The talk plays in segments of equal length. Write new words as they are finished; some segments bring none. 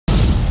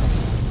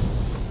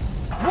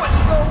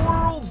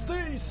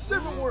guys,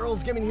 Seven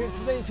Worlds Gaming here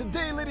today, and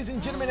today, ladies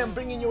and gentlemen, I'm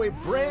bringing you a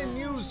brand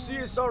new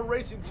CSR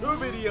Racing 2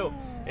 video.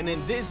 And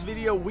in this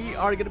video, we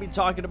are going to be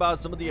talking about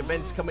some of the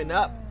events coming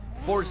up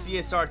for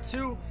CSR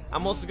 2.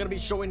 I'm also going to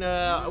be showing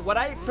what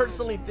I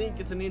personally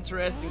think is an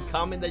interesting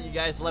comment that you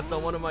guys left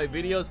on one of my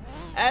videos.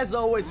 As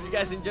always, if you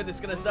guys enjoy this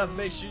kind of stuff,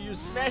 make sure you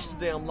smash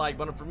the damn like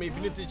button for me. If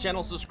you're new to the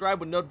channel,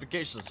 subscribe with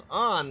notifications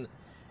on,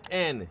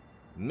 and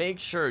make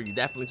sure you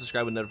definitely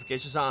subscribe with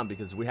notifications on,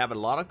 because we have a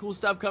lot of cool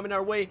stuff coming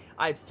our way.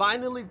 I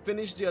finally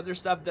finished the other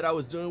stuff that I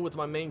was doing with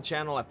my main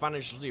channel. I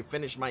finally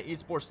finished my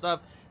esports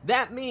stuff.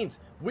 That means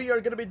we are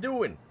going to be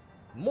doing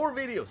more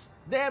videos.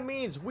 That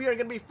means we are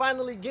going to be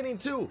finally getting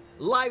to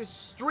live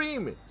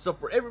stream. So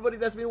for everybody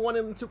that's been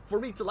wanting for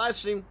me to live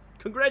stream,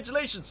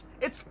 congratulations,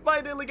 it's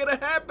finally going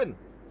to happen.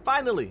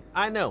 Finally,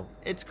 I know,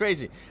 it's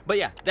crazy. But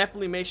yeah,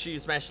 definitely make sure you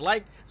smash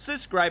like,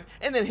 subscribe,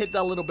 and then hit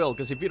that little bell,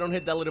 because if you don't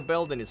hit that little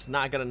bell, then it's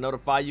not gonna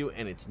notify you,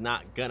 and it's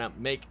not gonna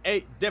make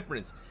a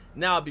difference.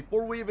 Now,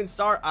 before we even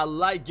start, I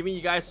like giving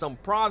you guys some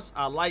props.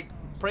 I like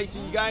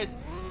praising you guys,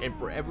 and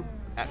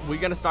we're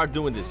gonna start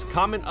doing this.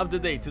 Comment of the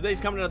day.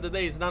 Today's comment of the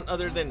day is none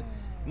other than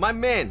my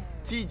man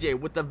TJ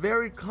with a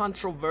very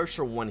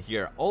controversial one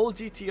here. All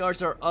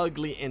GTRs are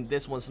ugly, and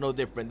this one's no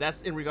different.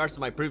 That's in regards to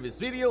my previous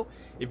video.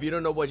 If you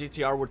don't know what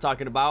GTR we're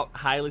talking about,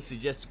 highly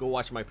suggest to go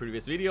watch my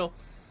previous video.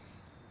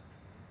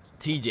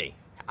 TJ,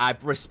 I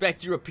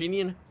respect your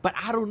opinion, but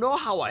I don't know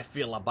how I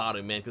feel about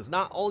it, man, because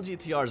not all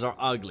GTRs are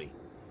ugly.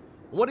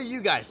 What do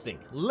you guys think?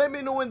 Let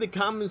me know in the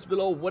comments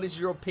below what is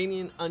your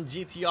opinion on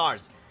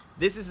GTRs.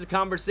 This is a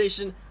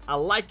conversation. I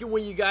like it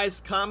when you guys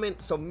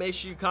comment, so make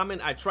sure you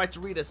comment. I try to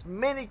read as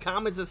many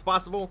comments as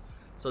possible,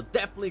 so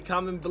definitely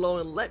comment below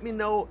and let me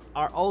know,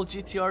 are all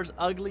GTRs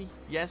ugly?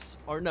 Yes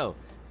or no?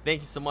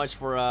 Thank you so much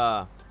for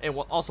and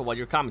also while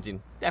you're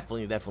commenting,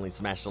 definitely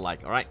smash the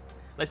like. All right,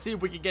 let's see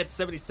if we can get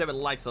 77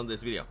 likes on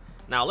this video.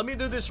 Now let me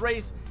do this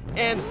race,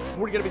 and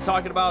we're gonna be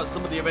talking about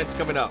some of the events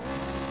coming up.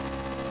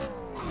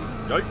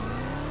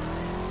 Yikes.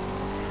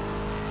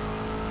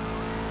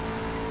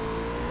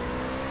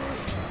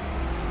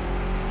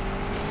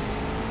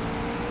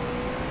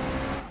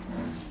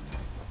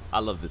 I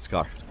love this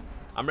car.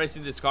 I'm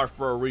racing this car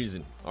for a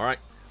reason, alright?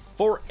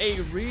 For a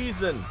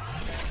reason.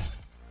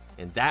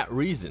 And that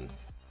reason,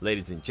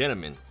 ladies and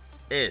gentlemen,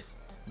 is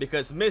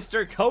because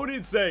Mr.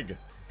 Koenigsegg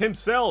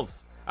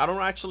himself, I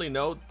don't actually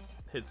know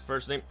his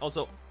first name.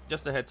 Also,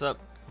 just a heads up,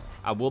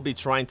 I will be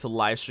trying to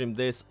live stream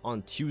this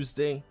on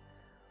Tuesday.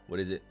 What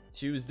is it?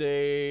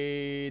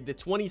 Tuesday the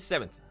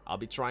 27th. I'll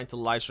be trying to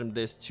live stream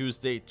this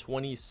Tuesday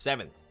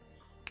 27th.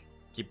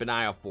 Keep an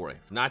eye out for it.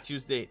 If not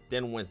Tuesday,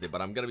 then Wednesday.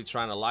 But I'm going to be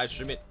trying to live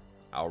stream it.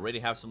 I already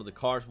have some of the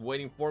cars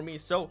waiting for me,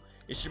 so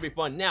it should be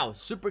fun. Now,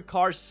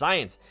 Supercar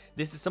Science.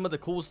 This is some of the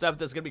cool stuff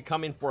that's going to be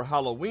coming for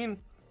Halloween.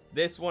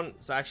 This one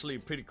is actually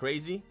pretty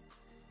crazy,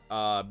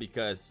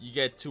 because you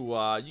get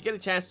a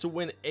chance to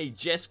win a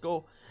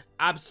Jesco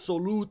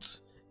Absolute,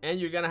 and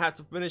you're going to have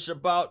to finish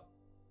about,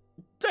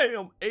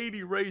 damn,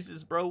 80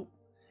 races, bro.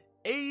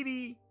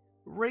 80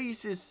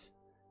 races.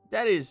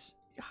 That is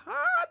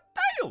hot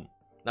damn.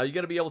 Now, you're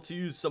going to be able to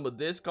use some of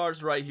these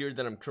cars right here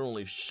that I'm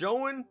currently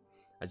showing.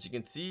 As you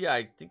can see,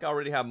 I think I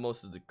already have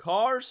most of the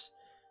cars,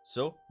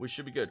 so we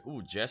should be good.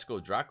 Ooh,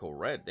 Jesco Draco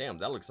Red. Damn,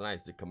 that looks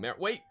nice. The Camaro.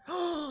 Wait,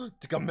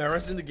 the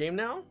Camara's in the game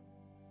now?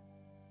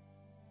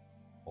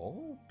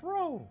 Oh,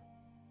 bro.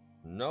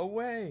 No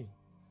way.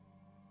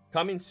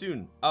 Coming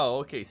soon. Oh,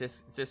 okay. It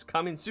says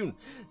coming soon.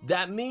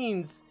 That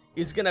means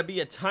it's going to be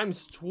a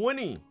times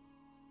 20.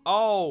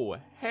 Oh,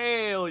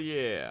 hell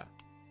yeah.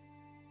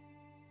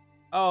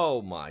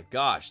 Oh my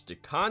gosh. The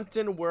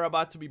content we're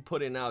about to be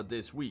putting out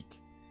this week,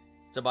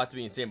 it's about to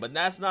be insane, but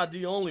that's not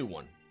the only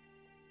one.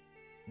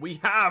 We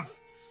have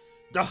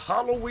the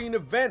Halloween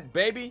event,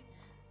 baby.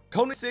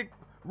 Koenigsegg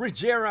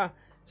Regera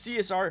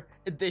CSR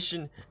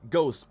Edition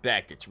Ghost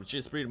Package, which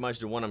is pretty much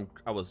the one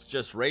I was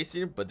just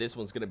racing, but this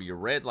one's gonna be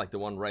red, like the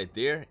one right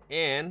there.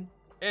 And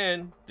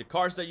the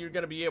cars that you're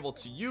gonna be able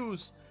to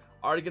use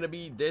are gonna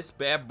be this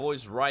bad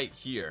boys right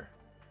here.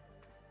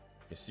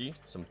 You see,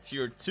 some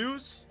tier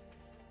 2s,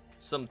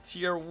 some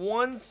tier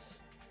 1s.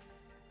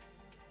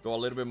 Go a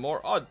little bit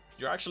more. Oh,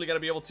 you're actually going to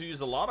be able to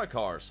use a lot of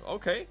cars.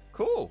 Okay,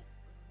 cool.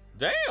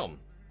 Damn.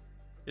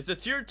 It's a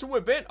tier 2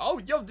 event. Oh,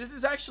 yo, this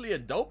is actually a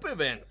dope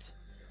event.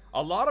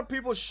 A lot of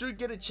people should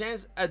get a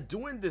chance at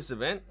doing this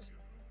event.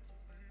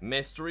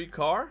 Mystery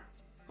car.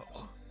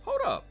 Oh,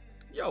 hold up.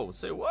 Yo,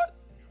 say what?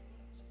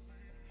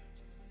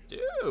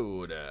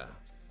 Dude.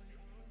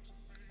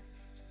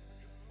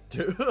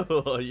 Dude,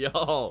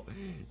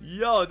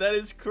 yo, that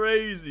is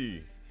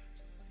crazy.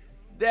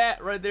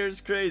 That right there is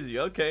crazy.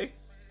 Okay.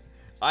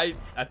 I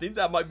think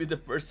that might be the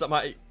first time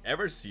I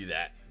ever see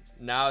that,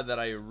 now that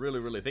I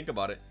really think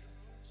about it.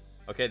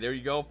 Okay, there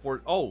you go.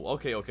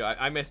 Okay,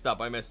 I messed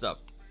up.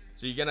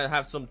 So you're gonna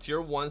have some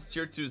tier 1s,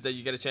 tier 2s that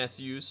you get a chance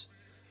to use.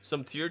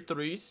 Some tier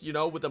 3s, you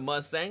know, with the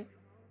Mustang.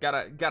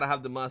 Gotta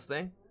have the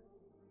Mustang.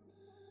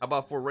 How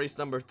about for race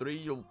number 3,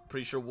 you'll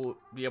pretty sure we'll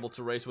be able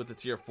to race with the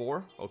tier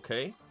 4.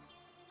 Okay.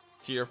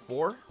 Tier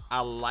 4.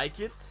 I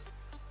like it.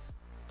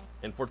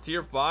 And for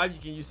tier 5, you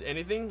can use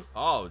anything.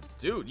 Oh,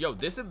 dude, yo,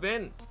 this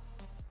event,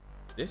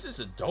 this is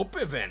a dope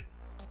event.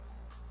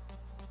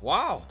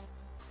 Wow.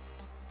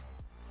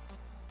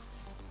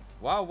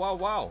 Wow, wow,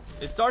 wow.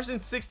 It starts in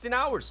 16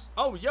 hours.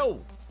 Oh,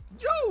 yo.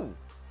 Yo.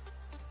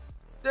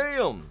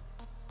 Damn.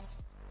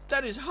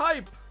 That is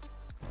hype.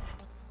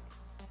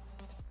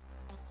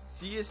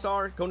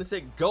 CSR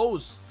Koenigsegg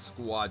Ghost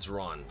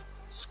Squadron.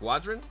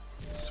 Squadron?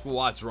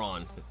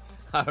 Squadron.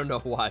 I don't know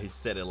why I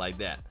said it like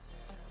that.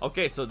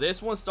 Okay, so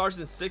this one starts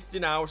in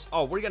 16 hours.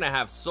 Oh, we're gonna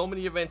have so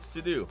many events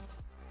to do.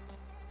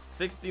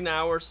 16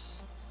 hours.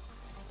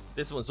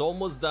 This one's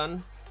almost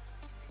done.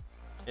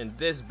 And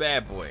this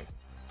bad boy.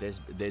 This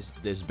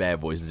bad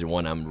boy is the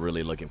one I'm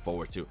really looking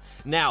forward to.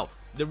 Now,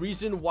 the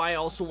reason why I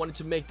also wanted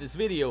to make this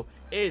video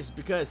is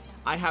because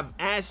I have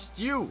asked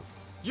you,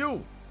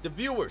 the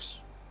viewers,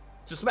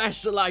 to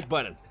smash the like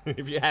button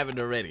if you haven't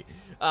already.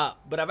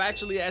 But I've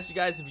actually asked you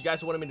guys if you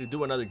guys wanted me to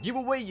do another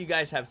giveaway. You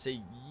guys have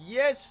said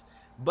yes,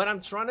 but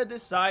I'm trying to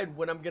decide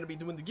when I'm gonna be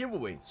doing the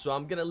giveaway, so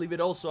I'm gonna leave it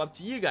also up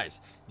to you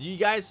guys. Do you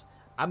guys?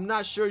 I'm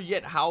not sure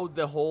yet how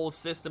the whole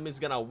system is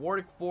gonna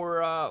work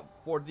for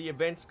the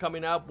events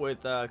coming up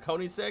with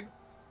Koenigsegg,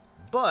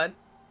 but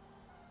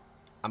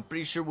I'm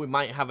pretty sure we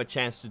might have a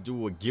chance to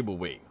do a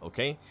giveaway.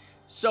 Okay,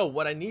 so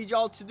what I need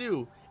y'all to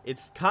do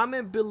is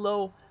comment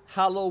below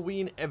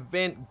Halloween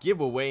event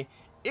giveaway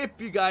if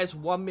you guys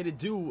want me to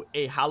do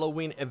a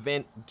Halloween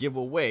event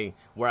giveaway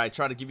where I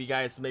try to give you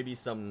guys maybe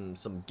some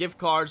gift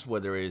cards,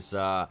 whether it's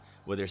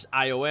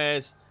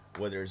iOS,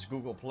 whether it's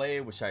Google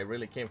Play, which I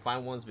really can't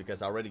find ones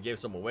because I already gave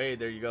some away.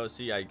 There you go.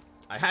 See, I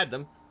had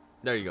them.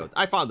 There you go.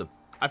 I found them.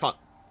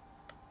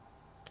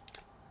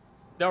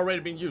 They're already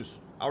being used.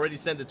 I already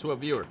sent it to a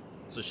viewer.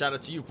 So shout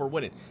out to you for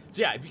winning.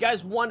 So yeah, if you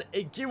guys want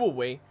a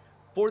giveaway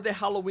for the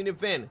Halloween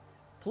event,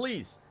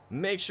 please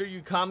make sure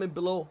you comment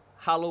below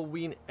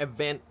Halloween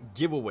event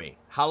giveaway.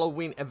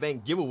 Halloween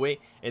event giveaway.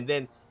 And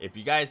then if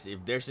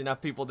there's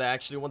enough people that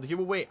actually want the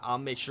giveaway, I'll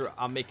make sure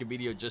I'll make a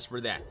video just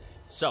for that.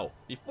 So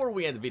before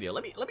we end the video,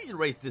 let me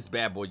erase this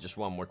bad boy just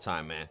one more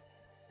time, man.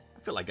 I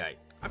feel like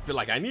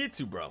I need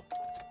to, bro.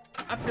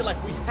 I feel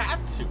like we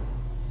have to,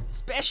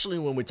 especially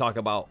when we talk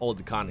about all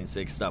the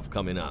Koenigsegg stuff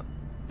coming up.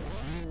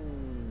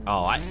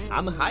 Oh,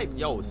 I'm hyped.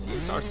 Yo,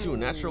 CSR 2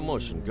 natural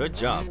motion, good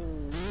job.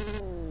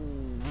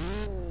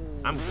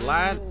 I'm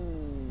glad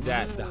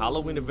that the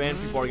Halloween event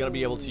people are gonna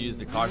be able to use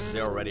the cars they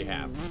already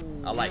have.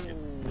 I like it.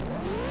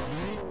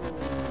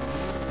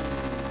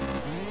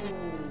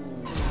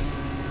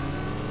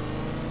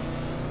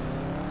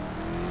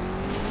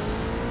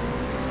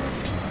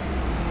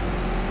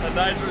 The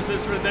nitrous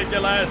is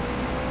ridiculous.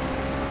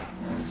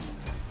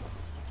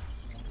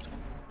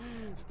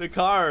 The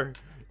car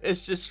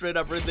is just straight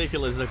up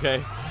ridiculous,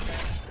 okay?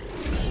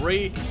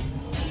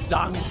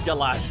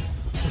 Redonkulous.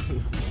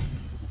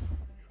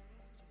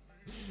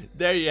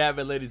 There you have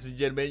it, ladies and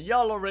gentlemen.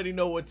 Y'all already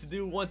know what to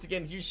do. Once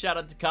again, huge shout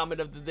out to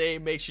comment of the day.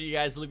 Make sure you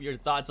guys leave your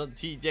thoughts on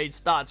TJ's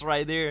thoughts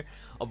right there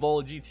of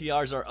all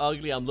GTRs are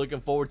ugly. I'm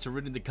looking forward to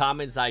reading the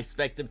comments. I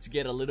expect them to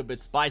get a little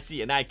bit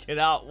spicy, and I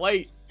cannot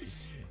wait.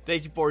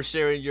 Thank you for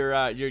sharing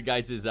your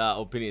guys'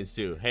 opinions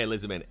too. Hey,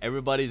 listen, man,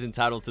 everybody's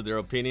entitled to their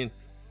opinion.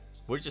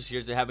 We're just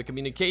here to have a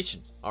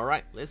communication. All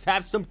right, let's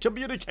have some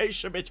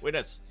communication between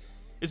us.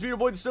 It's been your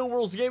boy, the Stone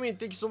Worlds Gaming.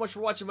 Thank you so much for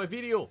watching my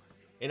video,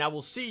 and I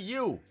will see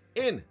you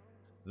in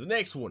the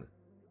next one.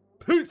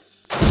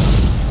 Peace.